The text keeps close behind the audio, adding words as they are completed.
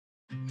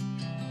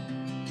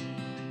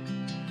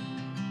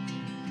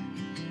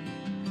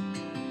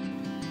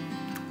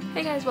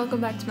Hey guys, welcome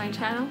back to my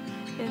channel.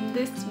 In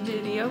this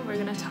video we're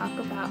going to talk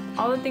about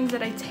all the things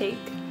that I take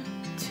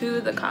to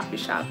the coffee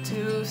shop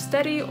to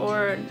study,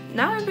 or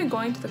now I've been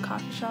going to the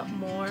coffee shop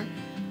more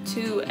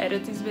to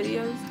edit these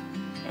videos,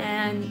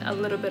 and a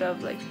little bit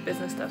of like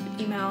business stuff,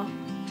 email,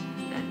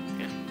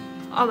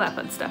 and all that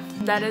fun stuff.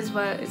 That is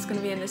what is going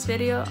to be in this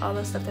video, all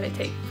the stuff that I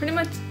take. Pretty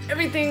much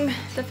everything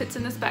that fits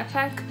in this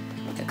backpack,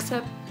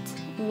 except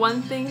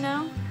one thing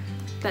now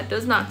that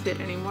does not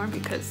fit anymore,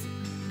 because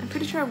I'm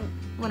pretty sure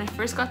when I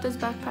first got this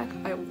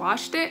backpack, I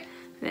washed it,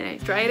 and then I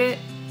dried it.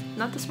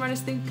 Not the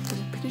smartest thing, because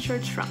I'm pretty sure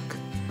it shrunk.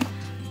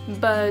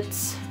 But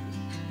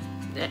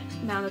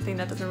now the thing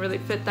that doesn't really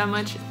fit that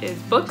much is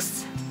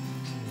books.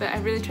 But I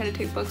really try to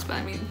take books, but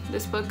I mean,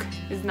 this book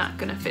is not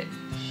gonna fit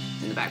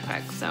in the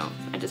backpack, so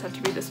I just have to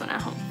read this one at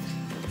home.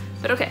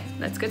 But okay,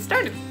 let's get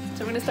started.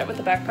 So we're gonna start with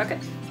the back pocket.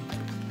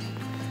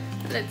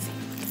 Let's see.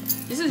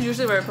 This is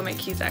usually where I put my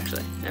keys,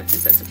 actually. I have 2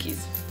 sets of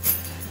keys.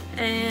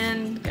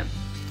 And go.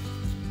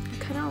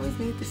 I always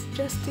need this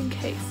just in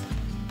case.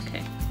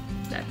 Okay,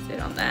 that's it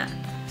on that.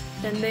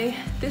 Then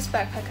this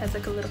backpack has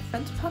like a little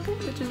front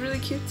pocket, which is really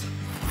cute.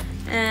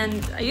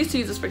 And I used to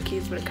use this for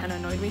keys, but it kind of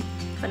annoyed me.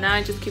 But now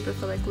I just keep it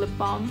for like lip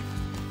balm.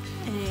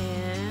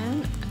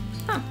 And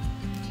I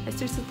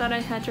seriously thought I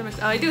had Germ-X.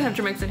 Oh, I do have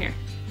Germ-X in here.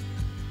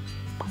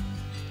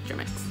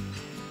 Germ-X.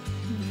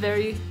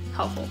 Very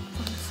helpful,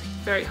 honestly,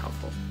 very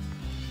helpful.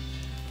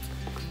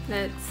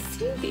 Let's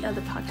see the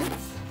other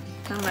pockets.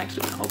 I'm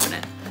actually gonna open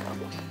it.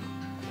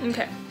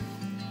 Okay,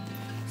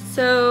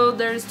 so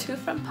there's 2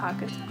 front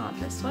pockets on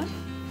this one,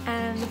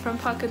 and the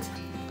front pockets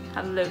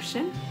have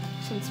lotion.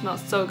 This one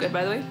smells so good,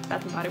 by the way,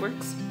 Bath & Body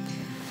Works.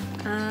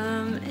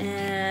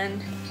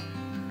 And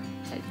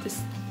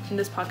in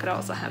this pocket I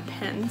also have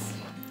pens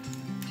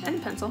and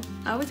pencil.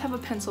 I always have a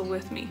pencil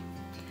with me,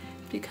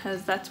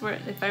 because that's where,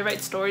 if I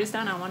write stories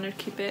down, I want to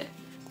keep it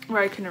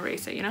where I can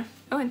erase it, you know?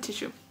 Oh, and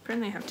tissue.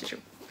 Apparently I have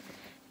tissue.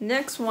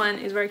 Next one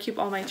is where I keep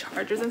all my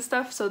chargers and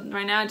stuff. So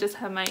right now I just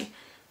have my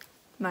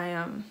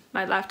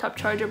laptop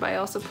charger, but I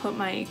also put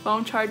my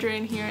phone charger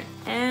in here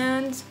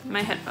and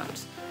my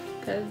headphones.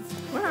 Because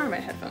where are my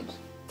headphones?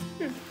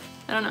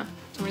 I don't know.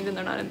 For some reason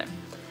they're not in there.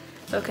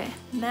 Okay,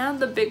 now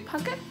the big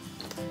pocket,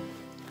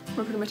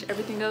 where pretty much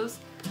everything goes.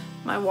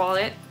 My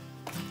wallet.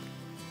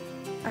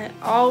 I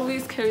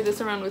always carry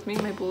this around with me,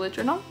 my bullet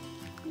journal.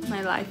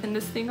 My life in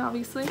this thing,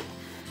 obviously.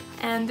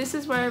 And this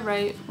is where I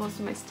write most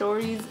of my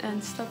stories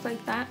and stuff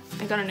like that.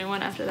 I got a new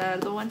one after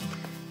that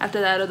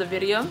other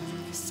video.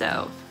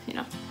 So, you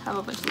know, have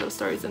a bunch of little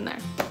stories in there,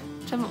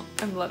 which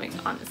I'm loving,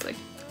 honestly.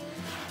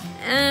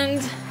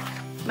 And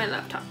my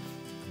laptop.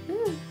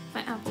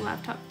 My Apple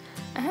laptop.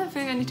 I have a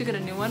feeling I need to get a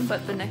new one,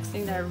 but the next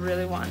thing that I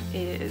really want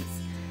is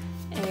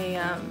a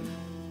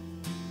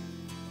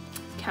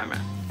camera.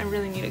 I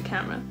really need a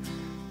camera.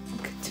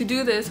 To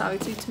do this,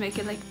 obviously, to make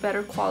it like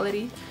better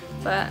quality,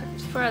 but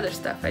for other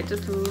stuff, I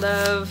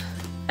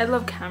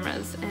love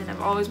cameras, and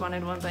I've always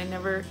wanted one, but I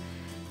never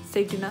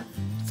saved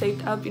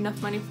up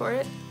enough money for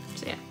it.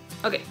 So yeah.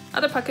 Okay,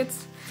 other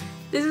pockets.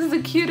 This is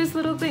the cutest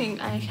little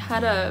thing. I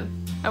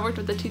worked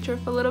with a teacher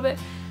for a little bit,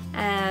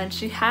 and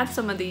she had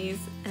some of these,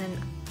 and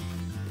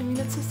I mean,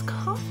 it says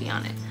coffee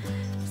on it.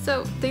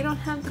 So they don't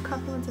have the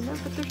coffee ones in there,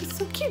 but they're just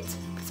so cute.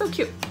 So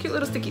cute. Cute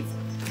little stickies.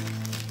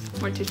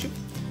 More tissue.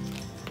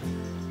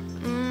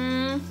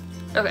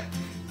 Okay,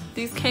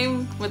 these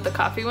came with the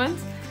coffee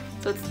ones.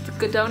 So it's the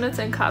Good Donuts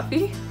and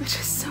coffee, which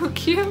is so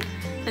cute.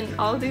 And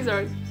all of these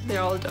they're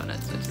all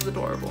donuts, which is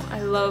adorable. I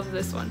love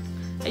this one.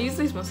 I use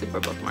these mostly for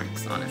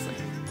bookmarks, honestly.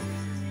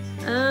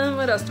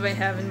 What else do I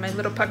have in my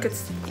little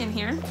pockets in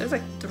here? There's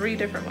like 3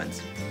 different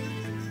ones.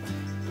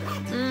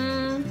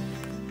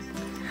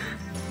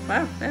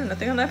 Wow, I have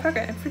nothing on that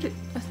pocket. I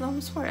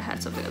almost swore I had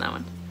something on that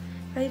one.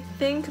 I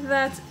think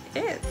that's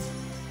it.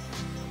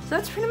 So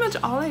that's pretty much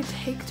all I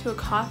take to a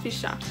coffee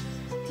shop.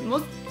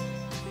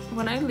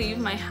 When I leave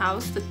my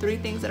house, the 3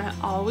 things that I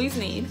always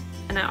need,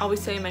 and I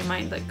always say in my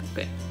mind, like,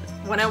 okay,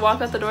 when I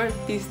walk out the door,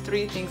 these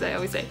 3 things I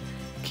always say: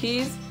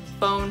 keys,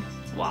 phone,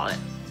 wallet.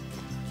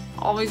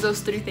 Always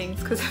those 3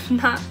 things, because if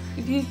not,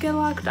 you get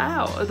locked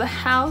out of the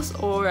house,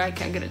 or I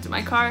can't get into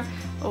my car,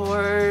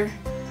 or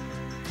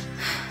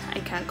I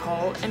can't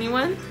call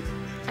anyone.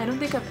 I don't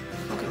think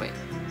okay, wait.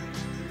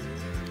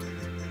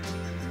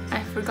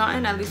 I've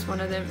forgotten at least one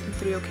of them in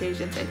 3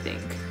 occasions, I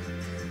think.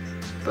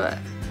 But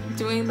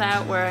doing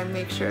that, where I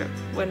make sure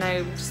when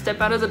I step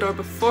out of the door,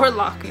 before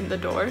locking the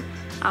door,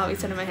 I always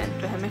said in my head,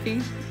 do I have my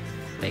feet?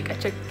 Like, I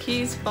check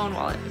keys, phone,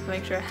 wallet, to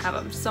make sure I have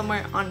them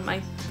somewhere on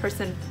my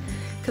person,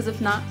 because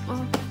if not,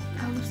 well,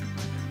 I'll lose them.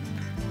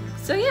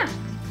 So yeah,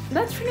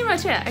 that's pretty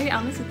much it. I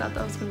honestly thought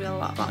that was gonna be a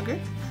lot longer,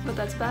 but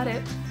that's about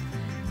it.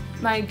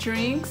 My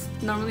drinks,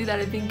 normally that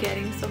I've been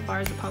getting so far,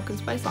 is a pumpkin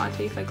spice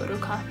latte if I go to a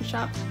coffee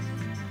shop.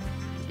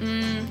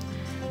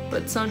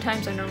 But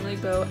sometimes I normally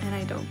go and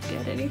I don't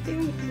get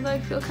anything, and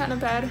I feel kind of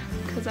bad,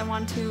 because I'm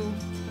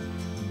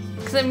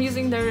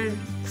using their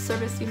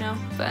service, you know,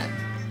 but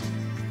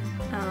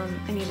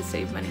I need to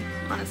save money,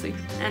 honestly.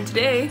 And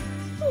today,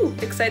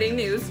 exciting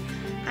news,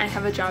 I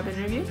have a job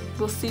interview.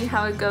 We'll see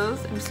how it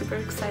goes. I'm super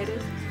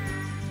excited,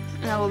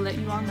 and I will let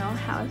you all know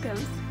how it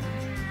goes.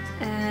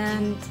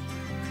 And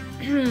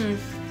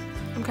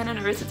I'm kind of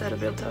nervous. It's at a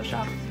retail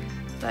shop,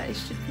 but it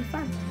should be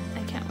fun.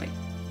 I can't wait.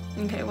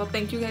 Okay, well,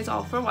 thank you guys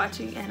all for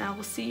watching, and I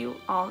will see you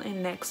all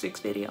in next week's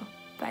video.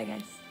 Bye,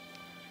 guys.